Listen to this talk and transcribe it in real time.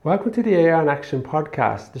Welcome to the AI in Action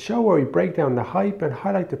podcast, the show where we break down the hype and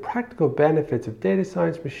highlight the practical benefits of data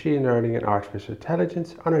science, machine learning, and artificial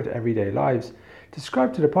intelligence on our everyday lives. To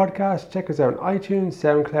subscribe to the podcast, check us out on iTunes,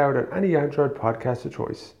 SoundCloud, and any Android podcast of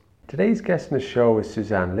choice. Today's guest on the show is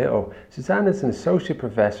Suzanne Little. Suzanne is an associate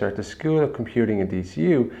professor at the School of Computing in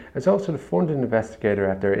DCU and is also the funded investigator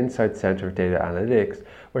at their Insight Centre of Data Analytics,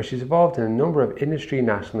 where she's involved in a number of industry,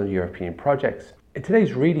 national, and European projects. In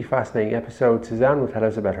today's really fascinating episode, Suzanne will tell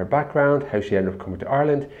us about her background, how she ended up coming to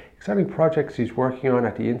Ireland, exciting projects she's working on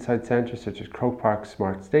at the Insight Centre, such as Croke Park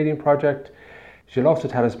Smart Stadium project. She'll also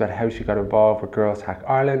tell us about how she got involved with Girls Hack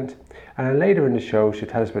Ireland. And then later in the show, she'll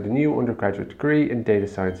tell us about the new undergraduate degree in data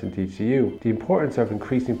science in DCU, the importance of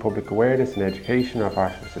increasing public awareness and education of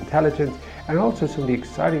artificial intelligence, and also some of the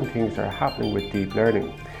exciting things that are happening with deep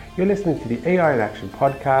learning. You're listening to the AI in Action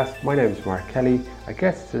podcast. My name is Mark Kelly. Our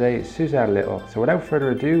guest today is Suzanne Little. So without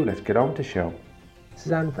further ado, let's get on with the show.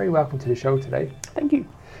 Suzanne, very welcome to the show today. Thank you.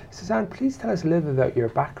 Suzanne, please tell us a little bit about your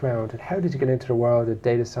background and how did you get into the world of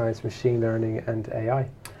data science, machine learning and AI? It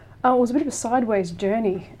was a bit of a sideways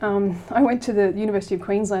journey. I went to the University of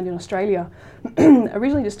Queensland in Australia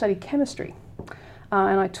originally to study chemistry.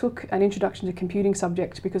 And I took an introduction to computing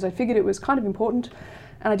subject because I figured it was kind of important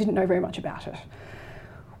and I didn't know very much about it.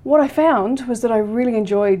 What I found was that I really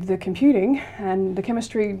enjoyed the computing and the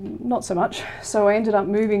chemistry not so much, so I ended up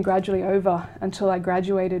moving gradually over until I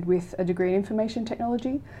graduated with a degree in information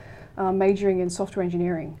technology, majoring in software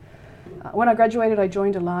engineering. When I graduated, I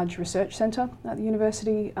joined a large research centre at the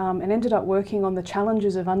university and ended up working on the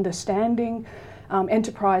challenges of understanding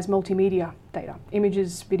enterprise multimedia data,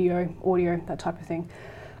 images, video, audio, that type of thing.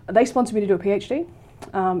 They sponsored me to do a PhD.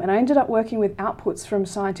 And I ended up working with outputs from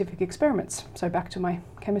scientific experiments, so back to my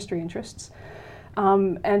chemistry interests,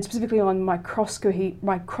 and specifically on microscopy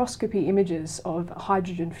images of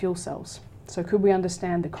hydrogen fuel cells. So could we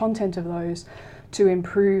understand the content of those to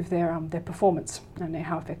improve their performance and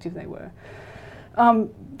how effective they were?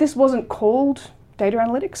 This wasn't called data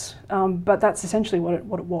analytics, but that's essentially what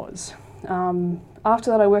it was. After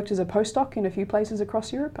that, I worked as a postdoc in a few places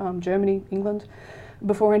across Europe, Germany, England,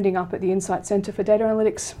 before ending up at the Insight Centre for Data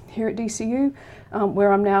Analytics here at DCU,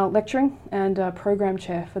 where I'm now lecturing and program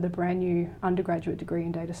chair for the brand new undergraduate degree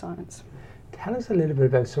in data science. Tell us a little bit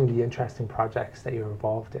about some of the interesting projects that you're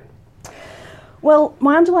involved in. Well,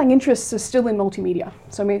 my underlying interests are still in multimedia.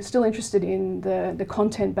 So I'm still interested in the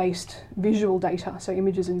content-based visual data, so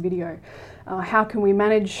images and video. How can we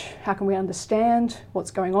manage, how can we understand what's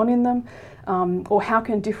going on in them? Or how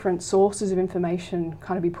can different sources of information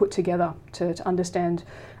kind of be put together to understand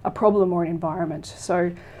a problem or an environment?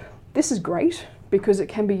 So this is great because it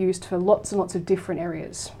can be used for lots and lots of different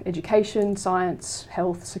areas: education, science,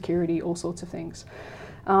 health, security, all sorts of things.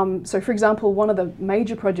 So for example, one of the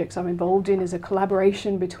major projects I'm involved in is a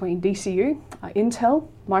collaboration between DCU, Intel,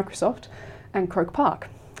 Microsoft, and Croke Park.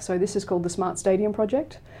 So this is called the Smart Stadium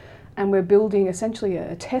project. And we're building essentially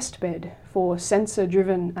a test bed for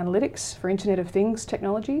sensor-driven analytics for Internet of Things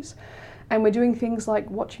technologies. And we're doing things like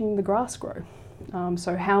watching the grass grow.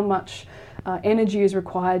 So how much energy is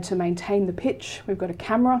required to maintain the pitch. We've got a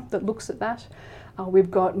camera that looks at that. We've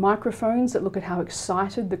got microphones that look at how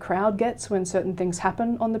excited the crowd gets when certain things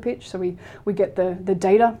happen on the pitch. So we get the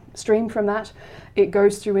data stream from that. It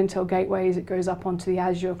goes through Intel gateways, it goes up onto the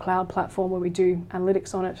Azure cloud platform where we do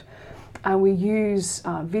analytics on it. And we use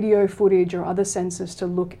video footage or other sensors to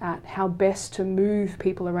look at how best to move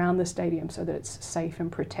people around the stadium so that it's safe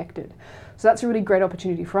and protected. So that's a really great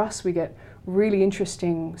opportunity for us. We get really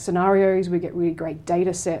interesting scenarios, we get really great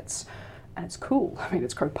data sets, and it's cool. I mean,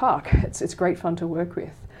 it's Croke Park. It's great fun to work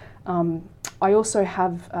with. I also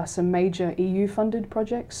have some major EU-funded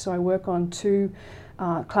projects. So I work on two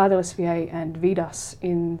Cloud LSVA and VDAS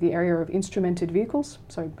in the area of instrumented vehicles.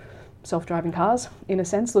 So self-driving cars, in a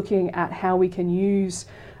sense, looking at how we can use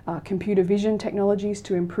computer vision technologies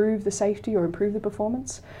to improve the safety or improve the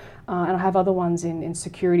performance. And I have other ones in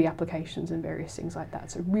security applications and various things like that,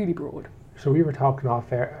 so really broad. So we were talking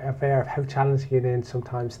off air of how challenging it is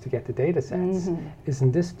sometimes to get the data sets. Mm-hmm.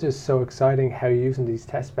 Isn't this just so exciting how you're using these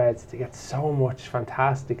test beds to get so much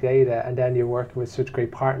fantastic data, and then you're working with such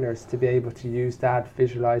great partners to be able to use that,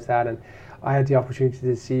 visualize that? And I had the opportunity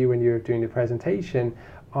to see you when you were doing the presentation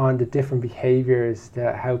on the different behaviors,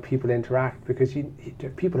 how people interact, because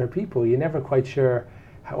people are people. You're never quite sure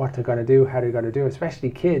what they're going to do, how they're going to do, especially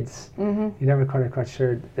kids. Mm-hmm. You're never kind of quite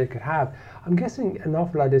sure they could have. I'm guessing an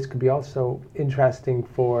awful lot of this could be also interesting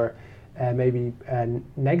for maybe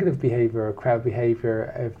negative behavior or crowd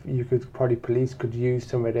behavior. If you could, probably police could use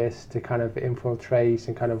some of this to kind of infiltrate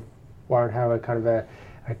and kind of warrant how a kind of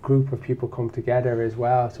a group of people come together as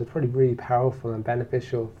well. So it's probably really powerful and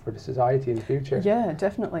beneficial for the society in the future. Yeah,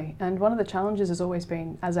 definitely. And one of the challenges has always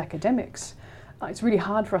been, as academics, it's really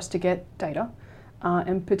hard for us to get data.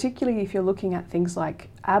 And particularly if you're looking at things like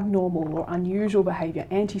abnormal or unusual behaviour,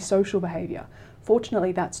 antisocial behaviour.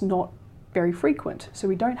 Fortunately, that's not very frequent, so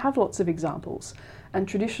we don't have lots of examples. And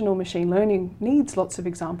traditional machine learning needs lots of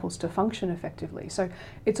examples to function effectively. So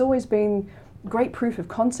it's always been great proof of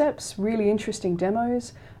concepts, really interesting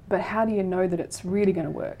demos, but how do you know that it's really going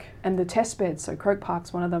to work? And the test beds, so Croke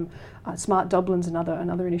Park's one of them, Smart Dublin's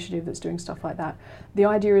another initiative that's doing stuff like that. The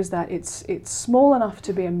idea is that it's small enough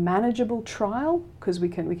to be a manageable trial, because we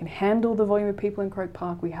can handle the volume of people in Croke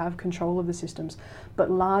Park, we have control of the systems, but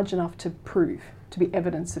large enough to prove, to be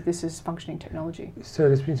evidence that this is functioning technology. So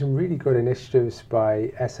there's been some really good initiatives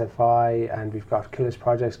by SFI, and we've got Killers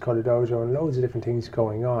Projects, Codadojo, and loads of different things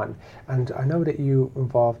going on. And I know that you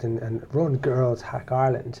involved in and run Girls Hack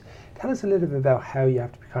Ireland. Tell us a little bit about how you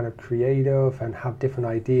have to be kind of creative and have different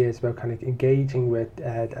ideas about kind of engaging with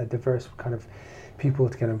a diverse kind of people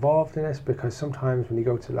to get involved in this, because sometimes when you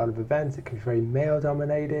go to a lot of events it can be very male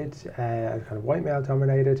dominated, kind of white male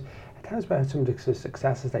dominated. Tell us about some of the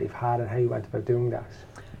successes that you've had and how you went about doing that.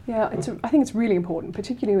 Yeah, I think it's really important,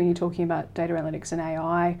 particularly when you're talking about data analytics and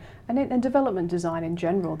AI and development design in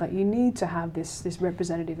general, that you need to have this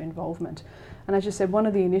representative involvement. And as you said, one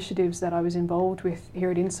of the initiatives that I was involved with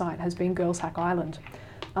here at Insight has been Girls Hack Ireland.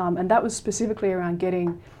 And that was specifically around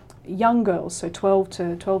getting young girls, so 12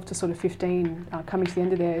 to sort of 15, coming to the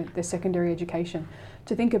end of their secondary education,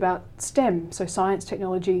 to think about STEM, so science,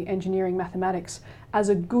 technology, engineering, mathematics, as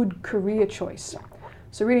a good career choice.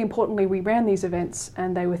 So really importantly, we ran these events,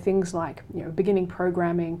 and they were things like, beginning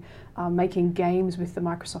programming, making games with the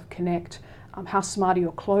Microsoft Kinect, how smart are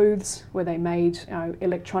your clothes, where they made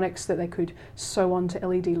electronics that they could sew onto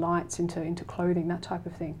LED lights into clothing, that type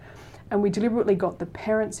of thing. And we deliberately got the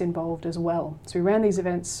parents involved as well. So we ran these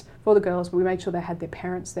events for the girls, but we made sure they had their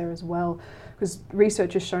parents there as well, because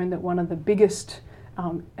research has shown that one of the biggest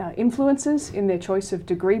influences in their choice of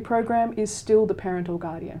degree program is still the parent or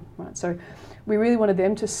guardian, right? So we really wanted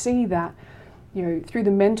them to see that, through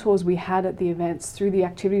the mentors we had at the events, through the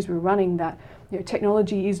activities we were running, that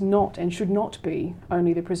technology is not and should not be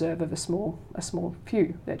only the preserve of a small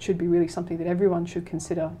few. That should be really something that everyone should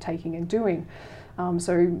consider taking and doing.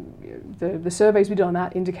 So the surveys we did on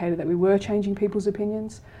that indicated that we were changing people's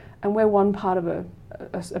opinions, and we're one part of a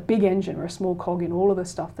big engine or a small cog in all of the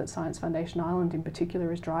stuff that Science Foundation Ireland in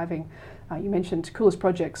particular is driving. You mentioned Coolest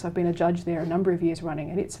Projects. I've been a judge there a number of years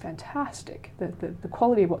running, and it's fantastic, the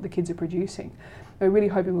quality of what the kids are producing. We're really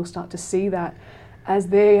hoping we'll start to see that as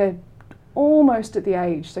they're almost at the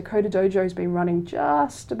age. So Codadojo has been running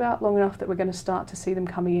just about long enough that we're going to start to see them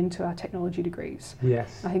coming into our technology degrees.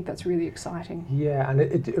 Yes. I think that's really exciting. Yeah, and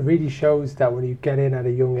it really shows that when you get in at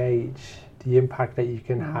a young age, the impact that you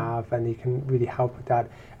can have, and you can really help with that,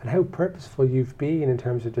 and how purposeful you've been in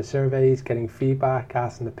terms of the surveys, getting feedback,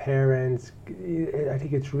 asking the parents. I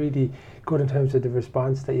think it's really good in terms of the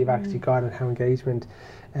response that you've actually got and how engagement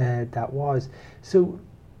that was. So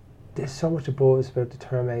there's so much buzz about the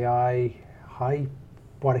term AI, hype,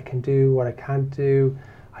 what it can do, what it can't do.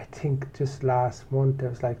 I think just last month there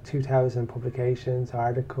was like 2,000 publications,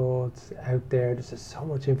 articles out there. There's just so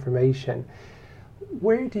much information.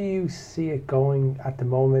 Where do you see it going at the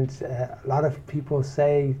moment? A lot of people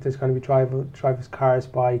say there's going to be driverless cars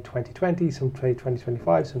by 2020, some say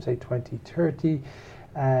 2025, some say 2030.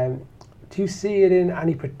 Do you see it in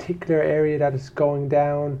any particular area that is going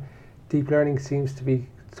down? Deep learning seems to be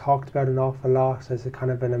talked about an awful lot as a kind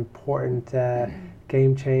of an important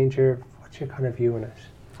game changer. What's your kind of view on it?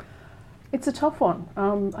 It's a tough one.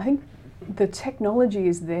 I think the technology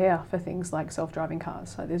is there for things like self-driving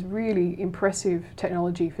cars. So there's really impressive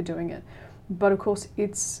technology for doing it. But of course,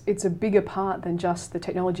 it's a bigger part than just the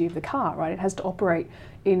technology of the car, right? It has to operate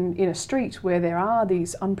in a street where there are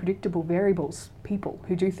these unpredictable variables, people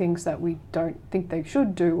who do things that we don't think they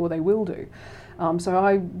should do or they will do. So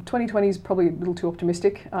 2020 is probably a little too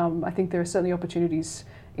optimistic. I think there are certainly opportunities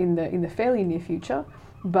in the fairly near future,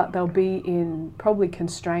 but they'll be in probably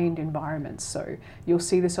constrained environments. So you'll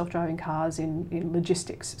see the self-driving cars in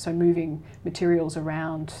logistics, so moving materials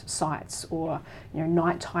around sites, or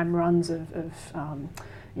nighttime runs of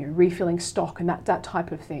refilling stock and that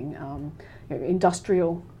type of thing.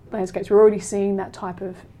 Industrial landscapes, we're already seeing that type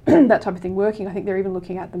of that type of thing working. I think they're even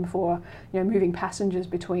looking at them for moving passengers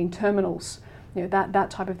between terminals.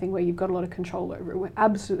 That type of thing where you've got a lot of control over it. We're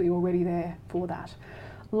absolutely already there for that.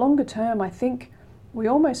 Longer term, I think we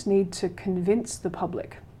almost need to convince the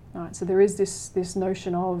public. Right? So there is this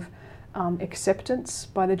notion of acceptance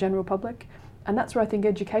by the general public, And that's where I think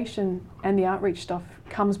education and the outreach stuff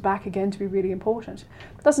comes back again to be really important.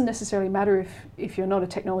 It doesn't necessarily matter if you're not a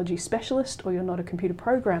technology specialist or you're not a computer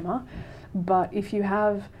programmer, but if you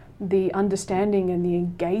have the understanding and the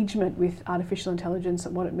engagement with artificial intelligence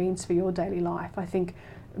and what it means for your daily life, I think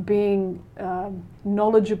being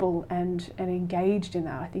knowledgely and engaged in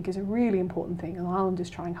that, I think, is a really important thing, and Ireland is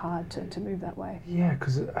trying hard to move that way. Yeah,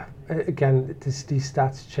 because again, these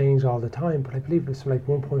stats change all the time, but I believe it's like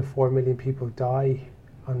 1.4 million people die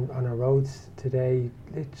on our roads today,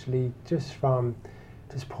 literally just from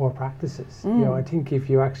just poor practices. You know, I think if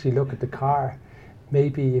you actually look at the car,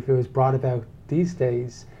 maybe if it was brought about these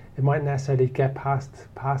days, it might necessarily get past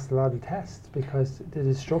a lot of tests because the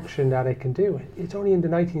destruction that it can do. It's only in the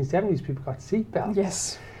 1970s people got seatbelts.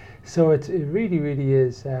 Yes. So it really, really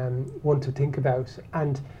is one to think about.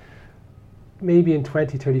 And maybe in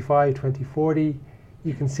 2035, 2040,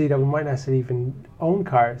 you can see that we might not necessarily even own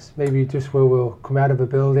cars. Maybe just where we'll come out of a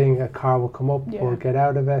building, a car will come up, we'll get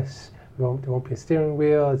out of it. There won't be a steering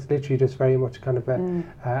wheel. It's literally just very much kind of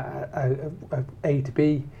a A to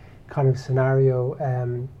B kind of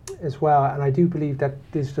scenario as well. And I do believe that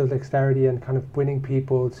digital dexterity and kind of winning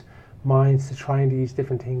people's minds to trying these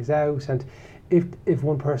different things out, and if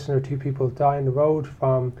one person or two people die on the road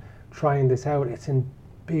from trying this out, it's in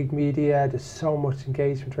big media, there's so much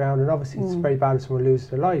engagement around, and obviously it's very bad if someone loses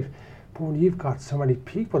their life. But when you've got so many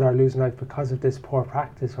people that are losing life because of this poor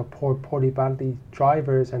practice or poorly badly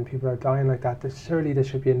drivers, and people are dying like that, surely there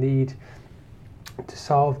should be a need to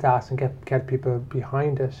solve that and get people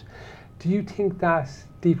behind it. Do you think that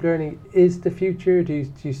deep learning is the future? Do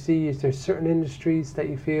you see, is there certain industries that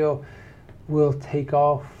you feel will take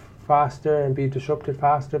off faster and be disrupted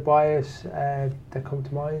faster by it that come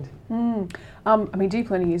to mind? I mean,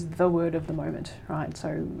 deep learning is the word of the moment, right?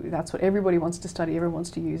 So that's what everybody wants to study, everyone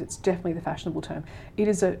wants to use. It's definitely the fashionable term. It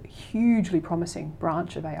is a hugely promising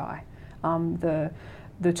branch of AI.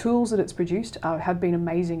 The tools that it's produced have been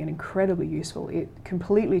amazing and incredibly useful. It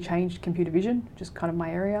completely changed computer vision, which is kind of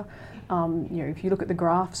my area. If you look at the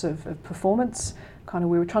graphs of performance, kind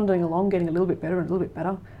of we were trundling along, getting a little bit better and a little bit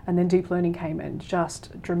better, and then deep learning came and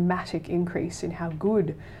just dramatic increase in how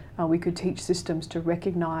good we could teach systems to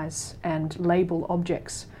recognize and label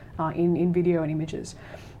objects in video and images.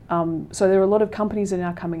 So there are a lot of companies that are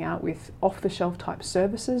now coming out with off-the-shelf type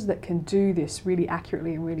services that can do this really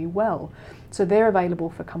accurately and really well. So they're available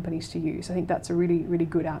for companies to use. I think that's a really, really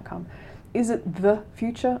good outcome. Is it the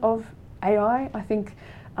future of AI? I think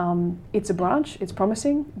it's a branch, it's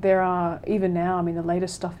promising. There are, even now, I mean, the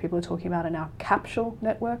latest stuff people are talking about are now capsule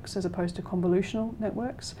networks as opposed to convolutional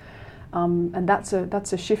networks. And that's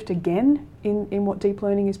a shift again in what deep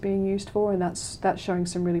learning is being used for, and that's showing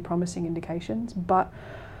some really promising indications. But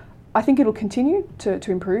I think it'll continue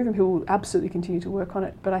to improve, and people will absolutely continue to work on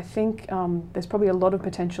it. But I think there's probably a lot of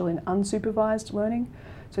potential in unsupervised learning.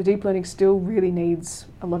 So deep learning still really needs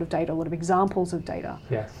a lot of data, a lot of examples of data.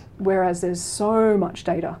 Yes. Whereas there's so much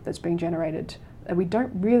data that's being generated that we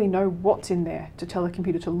don't really know what's in there to tell a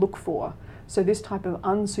computer to look for. So this type of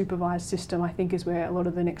unsupervised system, I think, is where a lot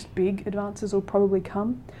of the next big advances will probably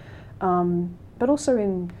come. But also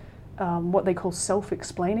in what they call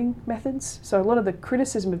self-explaining methods. So a lot of the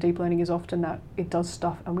criticism of deep learning is often that it does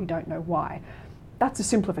stuff and we don't know why. That's a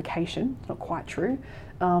simplification, it's not quite true.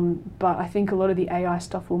 But I think a lot of the AI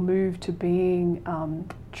stuff will move to being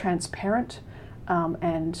transparent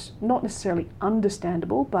and not necessarily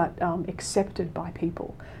understandable, but accepted by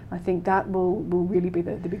people. I think that will really be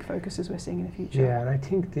the big focus as we're seeing in the future. Yeah, and I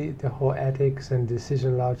think the whole ethics and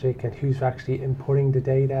decision logic and who's actually inputting the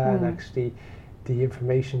data and actually the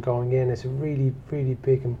information going in is a really, really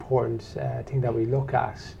big, important thing that we look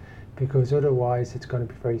at, because otherwise it's going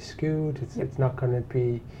to be very skewed. It's not going to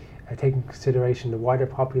be taking consideration the wider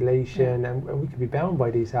population, and we could be bound by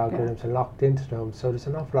these algorithms and locked into them. So there's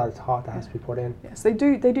an awful lot of thought that has to be put in. Yes, they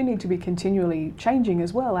do need to be continually changing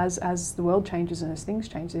as well as the world changes and as things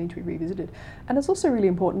change. They need to be revisited, and it's also really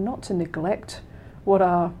important not to neglect what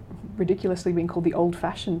are ridiculously being called the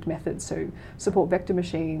old-fashioned methods. So support vector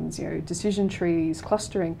machines, decision trees,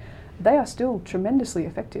 clustering. They are still tremendously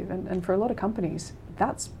effective, and for a lot of companies,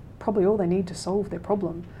 that's probably all they need to solve their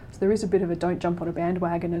problem. So there is a bit of a don't jump on a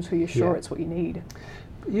bandwagon until you're sure it's what you need.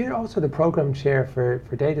 You're also the program chair for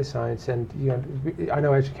data science, and I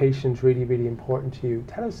know education is really, really important to you.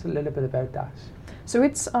 Tell us a little bit about that. So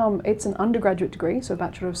it's an undergraduate degree, so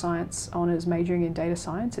Bachelor of Science honours majoring in data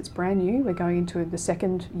science. It's brand new. We're going into the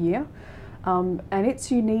second year, and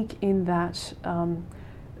it's unique in that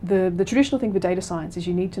the traditional thing for data science is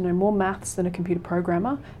you need to know more maths than a computer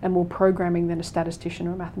programmer and more programming than a statistician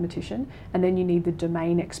or a mathematician, and then you need the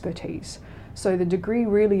domain expertise. So the degree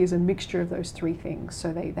really is a mixture of those three things.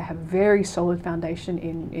 So they have a very solid foundation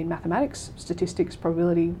in mathematics, statistics,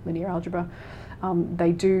 probability, linear algebra.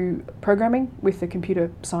 They do programming with the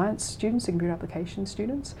computer science students, the computer application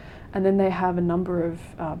students, and then they have a number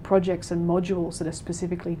of projects and modules that are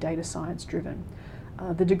specifically data science driven.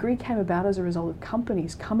 The degree came about as a result of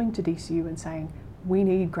companies coming to DCU and saying, we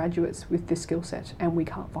need graduates with this skill set and we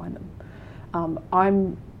can't find them.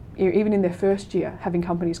 I'm even in their first year having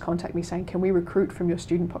companies contact me saying, can we recruit from your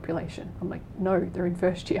student population? I'm like, no, they're in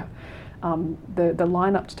first year. The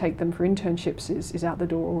lineup to take them for internships is out the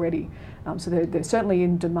door already. So they're certainly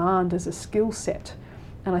in demand as a skill set.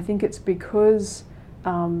 And I think it's because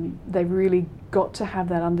they've really got to have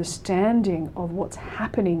that understanding of what's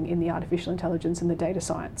happening in the artificial intelligence and the data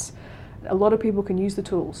science. A lot of people can use the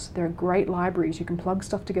tools. There are great libraries. You can plug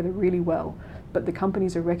stuff together really well, but the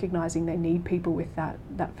companies are recognizing they need people with that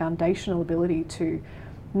foundational ability to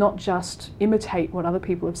not just imitate what other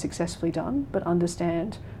people have successfully done, but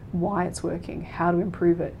understand why it's working, how to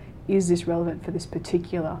improve it, is this relevant for this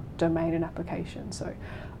particular domain and application. So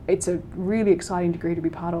it's a really exciting degree to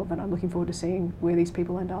be part of, and I'm looking forward to seeing where these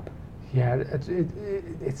people end up. Yeah,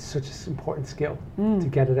 it's such an important skill to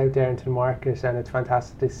get it out there into the market, and it's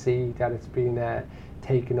fantastic to see that it's been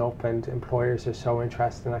taken up and employers are so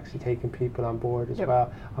interested in actually taking people on board as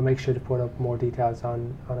well. I'll make sure to put up more details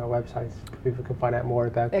on our website so people can find out more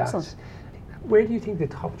about that. Where do you think the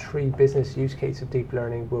top 3 business use case of deep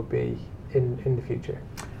learning will be in the future?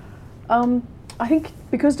 I think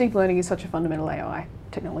because deep learning is such a fundamental AI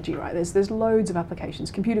technology, right? There's loads of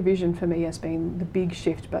applications. Computer vision for me has been the big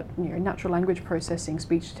shift, but natural language processing,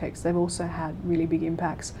 speech to text, they've also had really big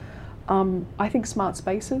impacts. I think smart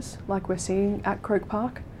spaces, like we're seeing at Croke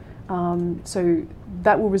Park, so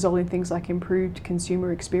that will result in things like improved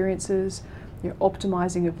consumer experiences,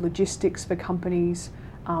 optimizing of logistics for companies,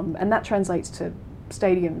 and that translates to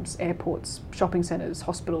stadiums, airports, shopping centres,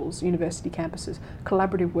 hospitals, university campuses,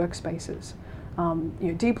 collaborative workspaces.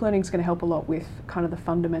 Deep learning is going to help a lot with kind of the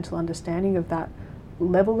fundamental understanding of that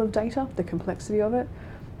level of data, the complexity of it.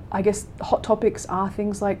 I guess hot topics are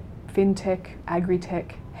things like fintech,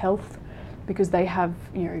 agri-tech, health, because they have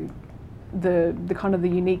the kind of the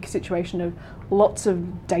unique situation of lots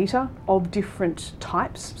of data of different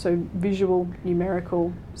types, so visual,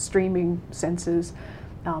 numerical, streaming, sensors,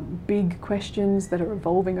 big questions that are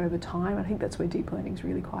evolving over time. I think that's where deep learning is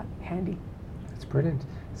really quite handy. That's brilliant.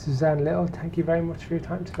 Suzanne Little, thank you very much for your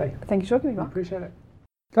time today. Thank you for talking to me, Mark. I appreciate it.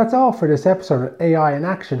 That's all for this episode of AI in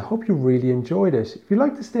Action. Hope you really enjoyed it. If you'd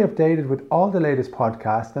like to stay updated with all the latest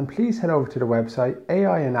podcasts, then please head over to the website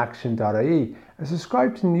aiinaction.ie and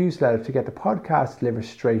subscribe to the newsletter to get the podcast delivered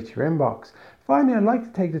straight to your inbox. Finally, I'd like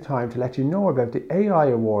to take the time to let you know about the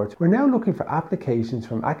AI Awards. We're now looking for applications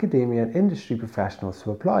from academia and industry professionals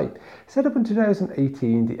to apply. Set up in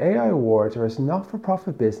 2018, the AI Awards are a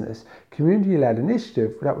not-for-profit business, community-led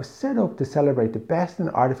initiative that was set up to celebrate the best in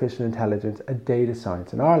artificial intelligence and data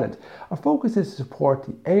science in Ireland. Our focus is to support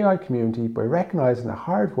the AI community by recognising the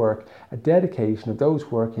hard work and dedication of those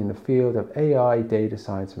working in the field of AI, data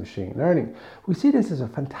science and machine learning. We see this as a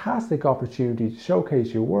fantastic opportunity to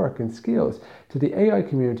showcase your work and skills to the AI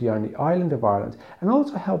community on the island of Ireland and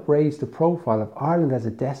also help raise the profile of Ireland as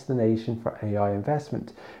a destination for AI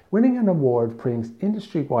investment. Winning an award brings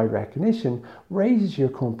industry-wide recognition, raises your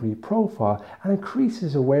company profile and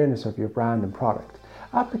increases awareness of your brand and product.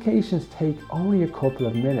 Applications take only a couple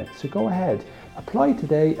of minutes, so go ahead, apply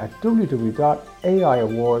today at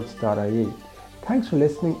www.aiawards.ie. Thanks for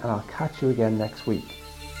listening and I'll catch you again next week.